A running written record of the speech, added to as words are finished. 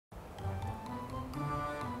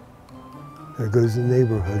There goes the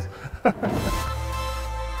neighborhood.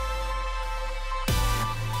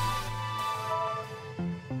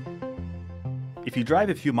 If you drive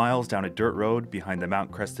a few miles down a dirt road behind the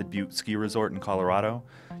Mount Crested Butte ski resort in Colorado,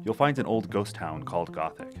 you'll find an old ghost town called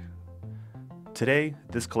Gothic. Today,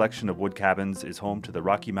 this collection of wood cabins is home to the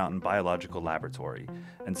Rocky Mountain Biological Laboratory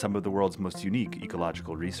and some of the world's most unique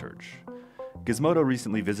ecological research. Gizmodo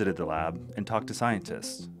recently visited the lab and talked to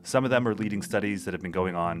scientists. Some of them are leading studies that have been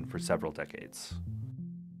going on for several decades.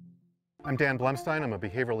 I'm Dan Blumstein. I'm a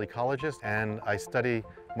behavioral ecologist, and I study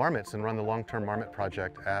marmots and run the long-term marmot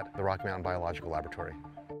project at the Rocky Mountain Biological Laboratory.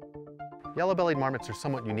 Yellow-bellied marmots are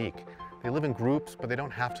somewhat unique. They live in groups, but they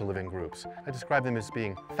don't have to live in groups. I describe them as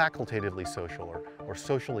being facultatively social or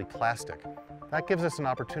socially plastic. That gives us an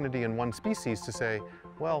opportunity in one species to say,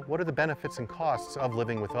 well, what are the benefits and costs of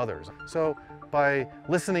living with others? So by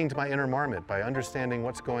listening to my inner marmot, by understanding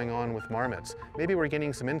what's going on with marmots, maybe we're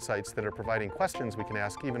getting some insights that are providing questions we can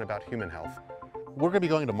ask even about human health. We're going to be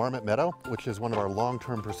going to Marmot Meadow, which is one of our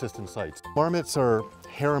long-term persistent sites. Marmots are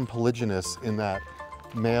harem polygynous in that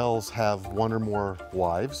males have one or more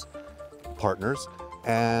wives, partners,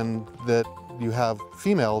 and that you have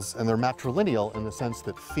females, and they're matrilineal in the sense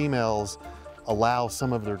that females allow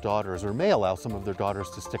some of their daughters, or may allow some of their daughters,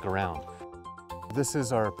 to stick around. This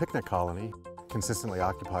is our picnic colony, consistently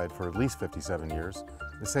occupied for at least 57 years.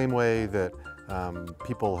 The same way that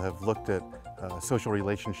people have looked at social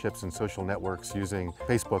relationships and social networks using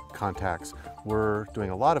Facebook contacts, we're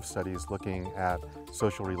doing a lot of studies looking at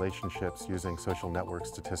social relationships using social network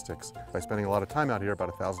statistics. By spending a lot of time out here, about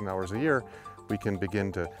 1,000 hours a year, we can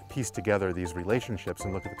begin to piece together these relationships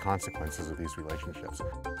and look at the consequences of these relationships.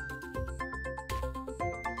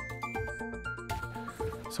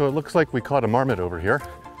 So it looks like we caught a marmot over here.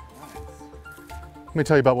 Let me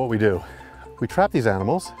tell you about what we do. We trap these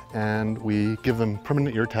animals and we give them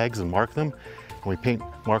permanent ear tags and mark them. And we paint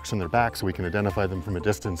marks on their back so we can identify them from a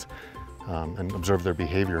distance and observe their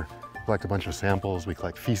behavior. We collect a bunch of samples, we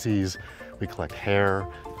collect feces, we collect hair.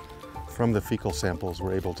 From the fecal samples,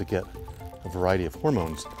 we're able to get a variety of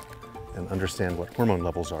hormones and understand what hormone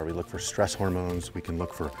levels are. We look for stress hormones, we can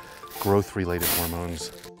look for growth-related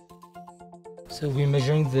hormones. So we're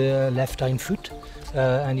measuring the left hind foot,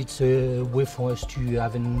 and it's a way for us to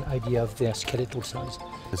have an idea of their skeletal size.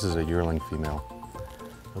 This is a yearling female.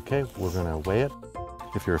 Okay, we're gonna weigh it.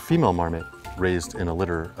 If you're a female marmot raised in a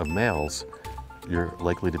litter of males, you're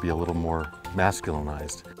likely to be a little more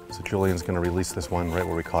masculinized. So Julian's gonna release this one right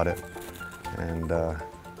where we caught it, and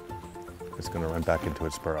it's gonna run back into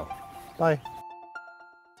its burrow. Bye.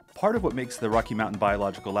 Part of what makes the Rocky Mountain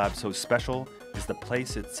Biological Lab so special is the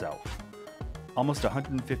place itself. Almost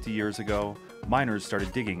 150 years ago, miners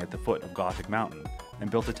started digging at the foot of Gothic Mountain and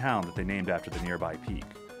built a town that they named after the nearby peak.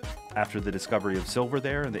 After the discovery of silver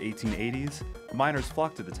there in the 1880s, the miners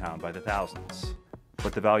flocked to the town by the thousands.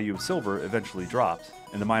 But the value of silver eventually dropped,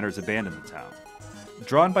 and the miners abandoned the town.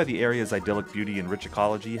 Drawn by the area's idyllic beauty and rich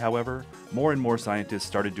ecology, however, more and more scientists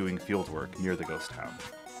started doing fieldwork near the ghost town.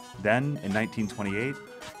 Then, in 1928,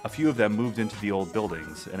 a few of them moved into the old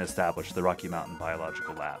buildings and established the Rocky Mountain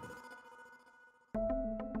Biological Lab.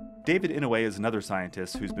 David Inouye is another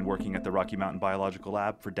scientist who's been working at the Rocky Mountain Biological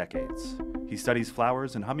Lab for decades. He studies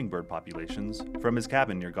flowers and hummingbird populations from his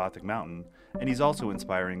cabin near Gothic Mountain, and he's also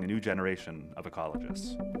inspiring a new generation of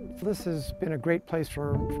ecologists. This has been a great place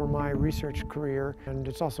for my research career, and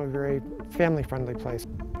it's also a very family-friendly place.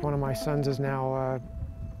 One of my sons is now a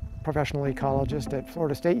professional ecologist at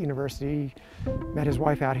Florida State University. Met his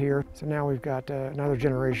wife out here, so now we've got another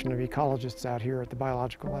generation of ecologists out here at the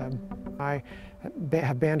biological lab. I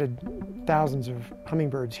have banded thousands of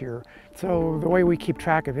hummingbirds here. So the way we keep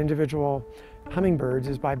track of individual hummingbirds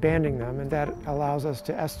is by banding them, and that allows us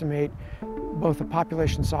to estimate both the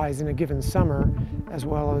population size in a given summer as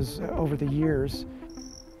well as over the years.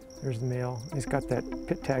 There's the male. He's got that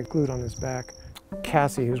pit tag glued on his back.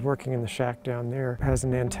 Cassie, who's working in the shack down there, has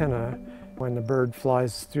an antenna. When the bird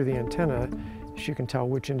flies through the antenna, she can tell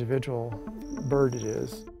which individual bird it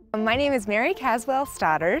is. My name is Mary Caswell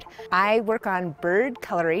Stoddard. I work on bird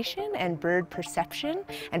coloration and bird perception.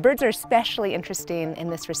 And birds are especially interesting in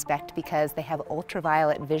this respect because they have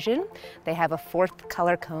ultraviolet vision. They have a fourth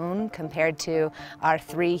color cone compared to our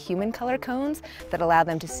 3 human color cones that allow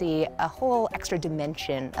them to see a whole extra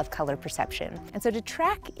dimension of color perception. And so to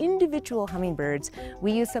track individual hummingbirds,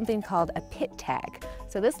 we use something called a pit tag.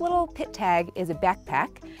 So this little pit tag is a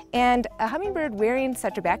backpack, and a hummingbird wearing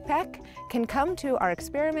such a backpack can come to our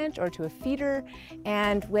experiment or to a feeder,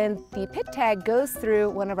 and when the pit tag goes through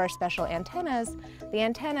one of our special antennas, the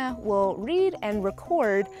antenna will read and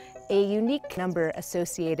record a unique number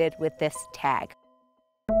associated with this tag.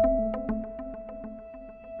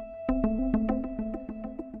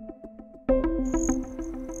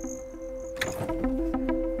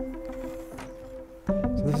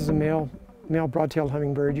 a male broad-tailed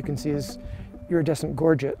hummingbird. You can see his iridescent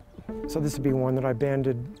gorget. So this would be one that I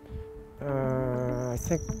banded, I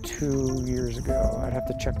think 2 years ago. I'd have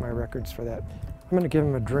to check my records for that. I'm going to give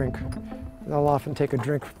him a drink. They'll often take a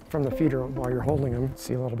drink from the feeder while you're holding him.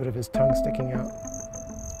 See a little bit of his tongue sticking out.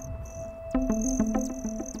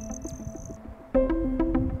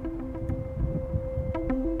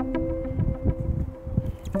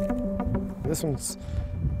 This one's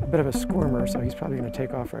a bit of a squirmer, so he's probably going to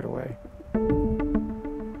take off right away. There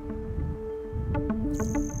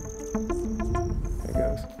he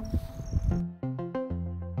goes.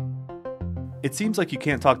 It seems like you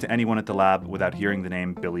can't talk to anyone at the lab without hearing the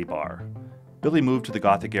name Billy Barr. Billy moved to the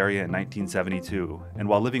Gothic area in 1972, and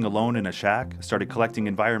while living alone in a shack, started collecting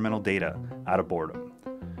environmental data out of boredom.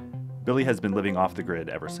 Billy has been living off the grid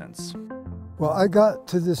ever since. Well, I got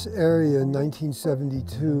to this area in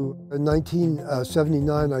 1972. In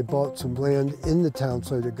 1979, I bought some land in the town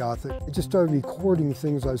site of Gothic. I just started recording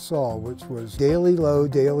things I saw, which was daily low,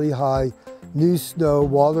 daily high, new snow,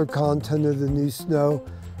 water content of the new snow,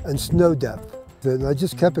 and snow depth. And I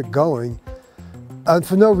just kept it going, and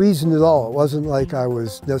for no reason at all. It wasn't like I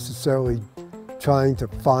was necessarily trying to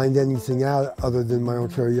find anything out other than my own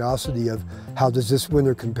curiosity of how does this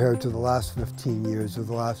winter compare to the last 15 years or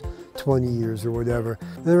the last 20 years or whatever.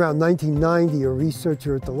 Then around 1990, a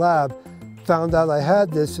researcher at the lab found out I had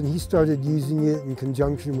this, and he started using it in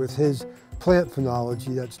conjunction with his plant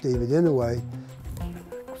phenology. That's David Inouye.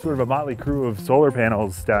 Sort of a motley crew of solar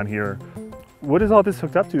panels down here. What is all this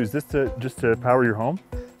hooked up to? Is this just to power your home?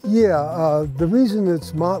 Yeah, the reason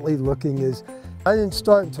it's motley looking is I didn't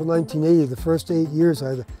start until 1980. The first 8 years I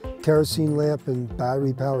had a kerosene lamp and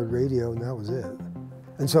battery-powered radio, and that was it.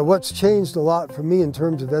 And so what's changed a lot for me in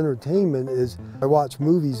terms of entertainment is I watch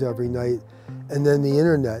movies every night, and then the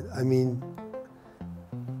internet. I mean,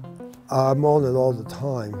 I'm on it all the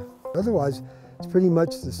time. Otherwise, it's pretty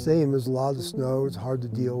much the same. There's a lot of snow. It's hard to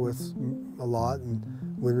deal with a lot, and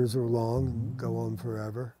winters are long and go on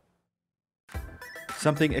forever.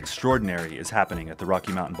 Something extraordinary is happening at the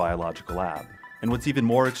Rocky Mountain Biological Lab. And what's even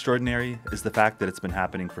more extraordinary is the fact that it's been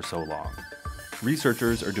happening for so long.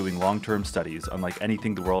 Researchers are doing long-term studies unlike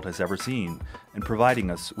anything the world has ever seen, and providing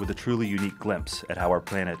us with a truly unique glimpse at how our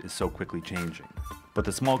planet is so quickly changing. But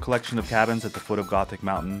the small collection of cabins at the foot of Gothic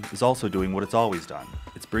Mountain is also doing what it's always done.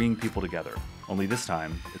 It's bringing people together. Only this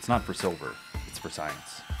time, it's not for silver, it's for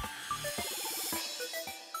science.